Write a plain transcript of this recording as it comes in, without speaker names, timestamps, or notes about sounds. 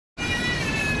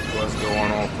What's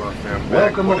going on, Fluff?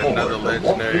 Welcome with aboard another the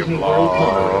legendary Walt Disney World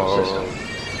monorail vlog.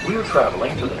 system. We're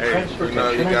traveling to the Hey, transportation you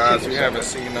and guys, ticket we haven't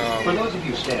center. seen, For those of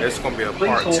you standing, this is going to be a please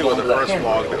part hold 2 of on the to the first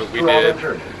vlog handrails that we throughout our did.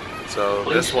 journey. So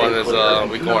Please this one stay is, clear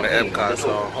and we do going not to lean on Epcot, the so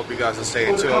door. hope you guys are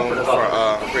staying For the tuned comfort of for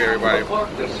others, everybody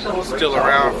this celebrates still our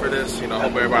around world. for this. You know,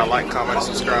 hope everybody like, comment, and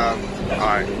subscribe.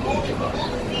 Alright.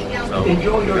 So,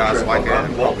 Enjoy your you guys trip like it.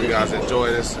 around Walt Hope you guys Disney enjoy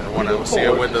this and We want to look see it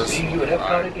forward with to us. seeing you at Epcot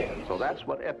Alright. again. So that's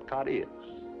what Epcot is,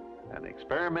 an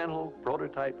experimental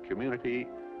prototype community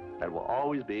that will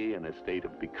always be in a state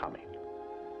of becoming.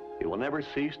 It will never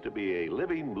cease to be a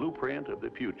living blueprint of the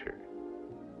future,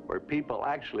 where people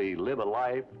actually live a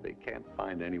life they can't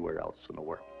find anywhere else in the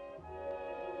world.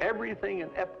 Everything in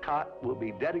Epcot will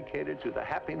be dedicated to the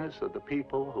happiness of the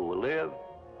people who will live,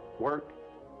 work,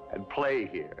 and play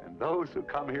here, and those who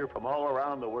come here from all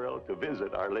around the world to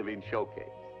visit our living showcase.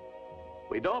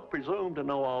 We don't presume to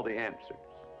know all the answers.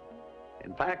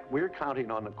 In fact, we're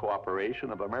counting on the cooperation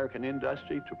of American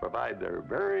industry to provide their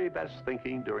very best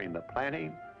thinking during the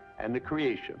planning and the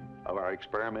creation of our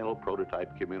experimental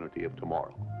prototype community of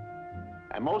tomorrow.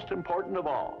 And most important of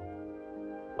all,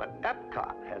 when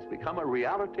Epcot has become a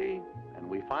reality and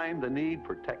we find the need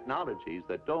for technologies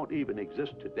that don't even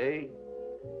exist today,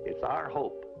 it's our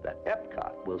hope that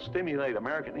Epcot will stimulate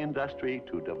American industry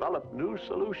to develop new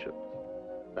solutions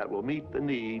that will meet the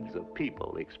needs of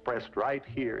people expressed right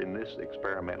here in this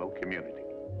experimental community.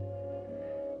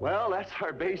 Well, that's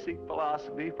our basic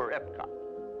philosophy for Epcot.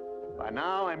 By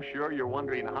now, I'm sure you're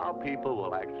wondering how people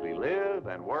will actually live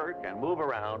and work and move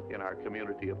around in our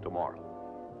community of tomorrow.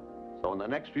 So in the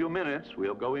next few minutes,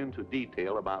 we'll go into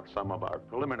detail about some of our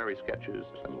preliminary sketches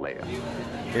and layouts.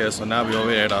 Yeah, so now we're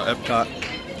over here at Epcot.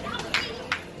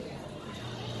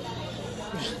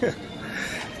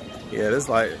 Yeah, there's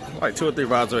like 2 or 3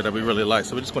 rides over that we really like,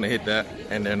 so we're just gonna hit that,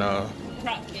 and then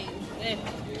Croc came in.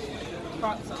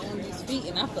 Crocs on his feet,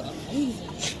 and I felt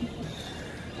amazing.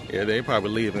 yeah, they probably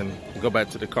leave and go back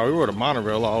to the car. We rode a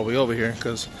monorail all the way over here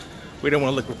because we didn't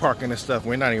want to look for parking and stuff.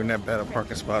 We're not even that bad at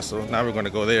parking spots, so now we're gonna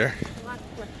go there.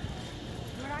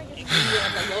 You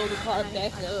had to load the car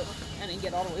back up and then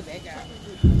get all the way back out.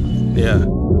 Yeah.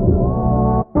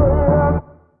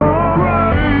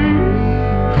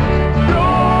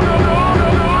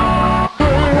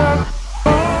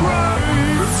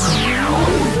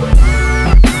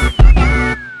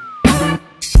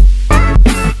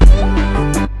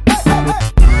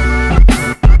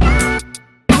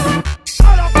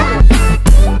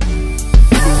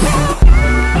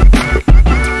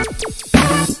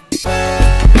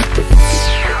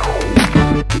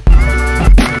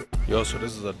 So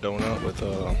this is a donut with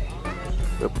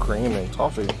whipped cream and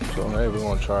coffee. So hey, we're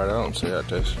gonna try it out and see how it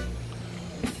tastes.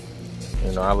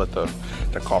 You know, I let the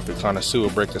coffee connoisseur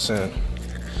break us in.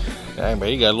 Dang,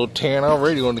 man, you got a little tan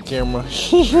already on the camera.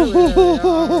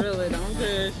 Really, don't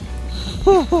good.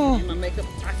 My makeup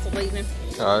isolating.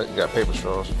 Alright, you got paper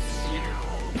straws.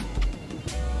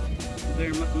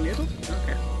 Very much middle.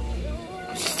 Okay.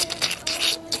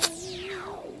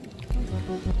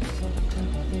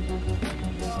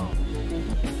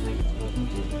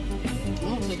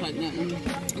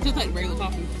 It tastes like regular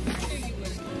coffee.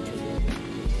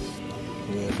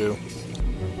 Yeah, I do.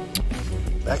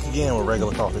 Back again with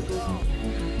regular coffee.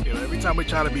 You know, every time we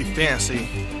try to be fancy,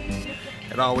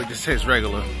 it always just tastes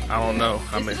regular. I don't know.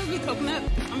 I mean, coconut.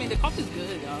 I mean, the coffee's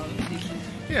good, y'all.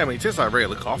 yeah, I mean, it tastes like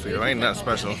regular coffee. Though. Ain't nothing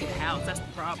special. House, that's the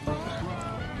problem.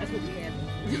 That's what we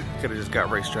have. Could have just got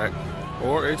racetrack.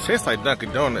 Or it tastes like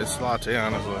Dunkin' Donuts latte,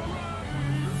 honestly.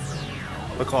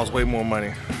 It costs way more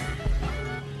money.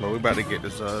 But we about to get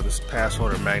this this pass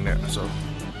holder magnet, so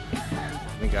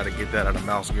we got to get that out of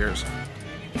mouse gears.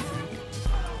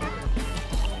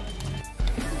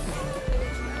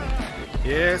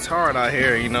 Yeah, it's hard out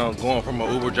here, you know, going from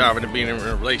an Uber driver to being in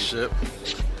a relationship.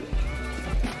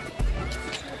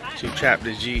 She trapped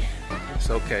the G. It's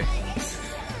okay.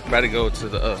 About to go to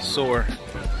the store.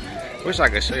 Wish I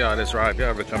could show y'all this ride. If y'all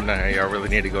ever come down here, y'all really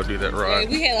need to go do that ride.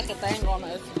 Yeah, we had like a thing on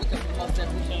us because we most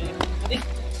definitely changed. I think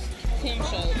Tim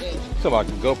showed it. Come on,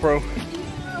 GoPro.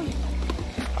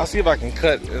 I'll see if I can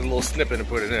cut a little snippet and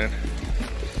put it in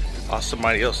on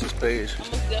somebody else's page. I was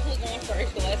definitely going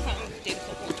first. The last time we did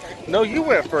something first. No, you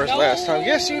went first last time.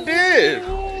 Yes, you did.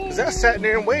 Because I sat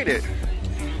there and waited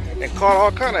and caught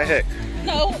all kind of heck.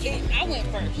 No, I went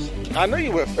first. I know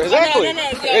you went first. Exactly. Oh,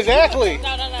 no, Exactly.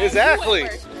 No. Exactly. You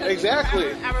went first.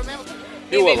 Exactly. I remember.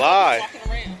 You a lie.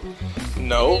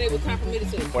 No. It was time for me to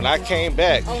sit. When I came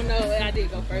back. Oh no, I did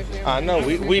go first. I know.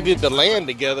 We did the land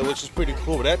together, which is pretty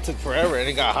cool. But that took forever and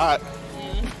it got hot.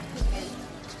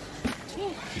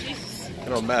 Jesus. It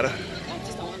don't matter. I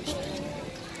just don't understand.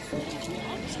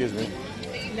 Excuse me.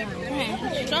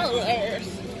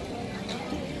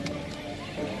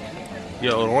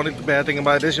 Yo, the only bad thing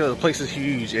about this, yo, the place is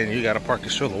huge and you gotta park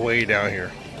your stroller way down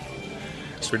here.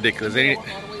 It's ridiculous, ain't it?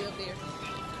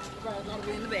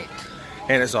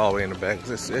 And it's all the way in the back.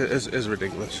 It's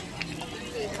ridiculous.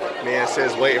 Man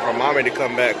says waiting for mommy to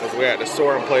come back because we're at the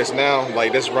soaring place now.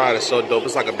 Like, this ride is so dope.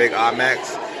 It's like a big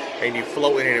IMAX and you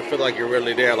float in and you feel like you're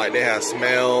really there. Like, they have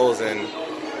smells and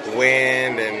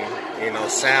wind and, you know,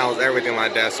 sounds, everything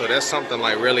like that. So that's something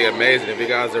like really amazing. If you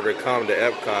guys ever come to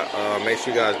Epcot, make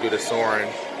sure you guys do the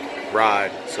soaring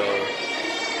ride. So,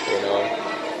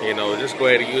 you know, just go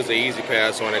ahead and use the Easy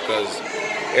Pass on it because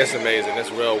it's amazing. It's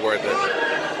real worth it.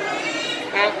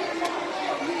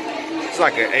 It's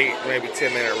like an 8, maybe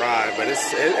 10-minute ride, but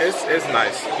it's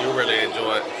nice. You really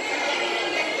enjoy it.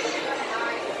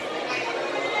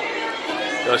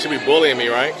 Yo, she be bullying me,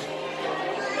 right?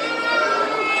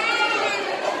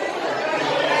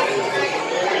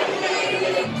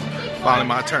 Finally,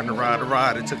 my turn to ride the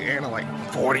ride. It took Anna like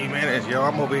 40 minutes, yo.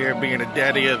 I'm over here being the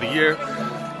daddy of the year.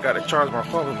 Got to charge my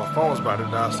phone because my phone's about to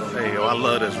die. So, hey, yo, I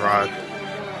love this ride.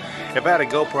 If I had a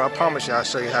GoPro, I promise you I'll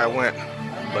show you how it went.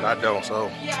 But I don't,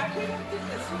 so.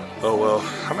 Oh, well.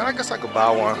 I mean, I guess I could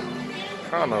buy one.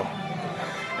 I don't know.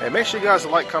 Hey, make sure you guys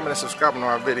like, comment, and subscribe to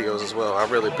our videos as well. I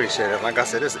really appreciate it. Like I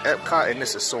said, this is Epcot and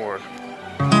this is Soaring.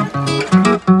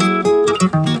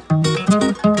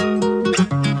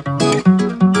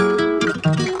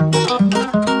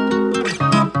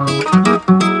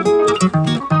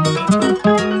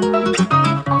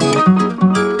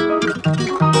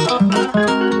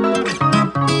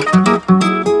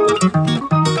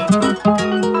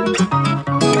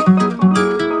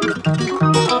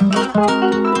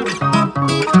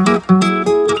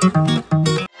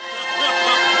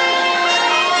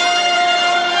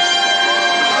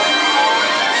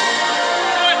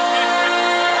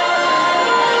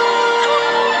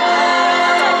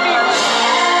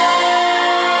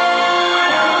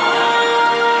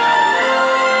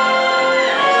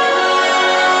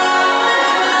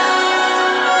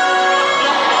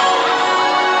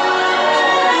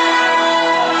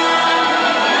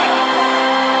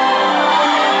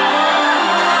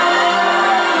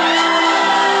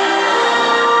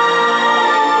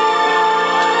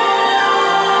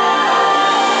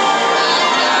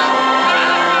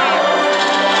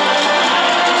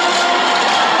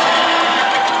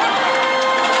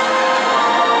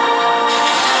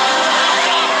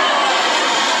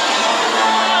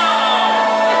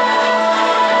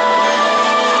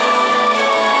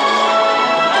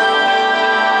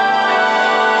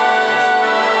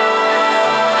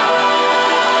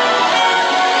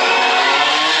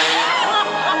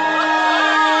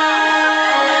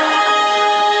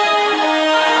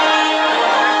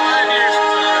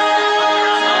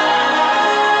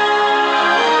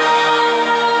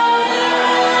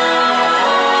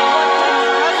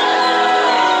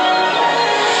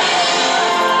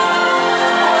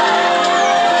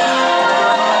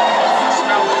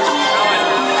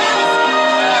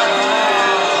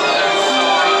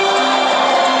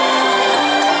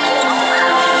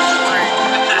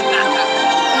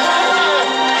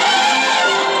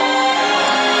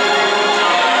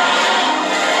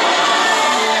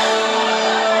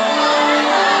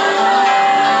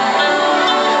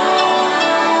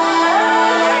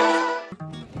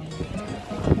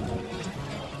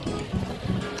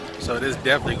 So this is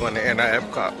definitely going to end our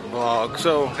Epcot vlog.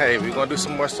 So hey, we're going to do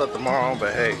some more stuff tomorrow,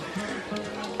 but hey,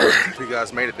 if you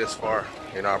guys made it this far,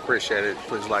 you know, I appreciate it.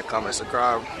 Please like, comment,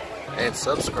 subscribe, and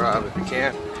subscribe if you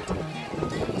can.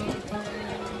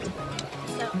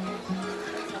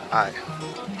 Alright,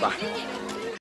 bye.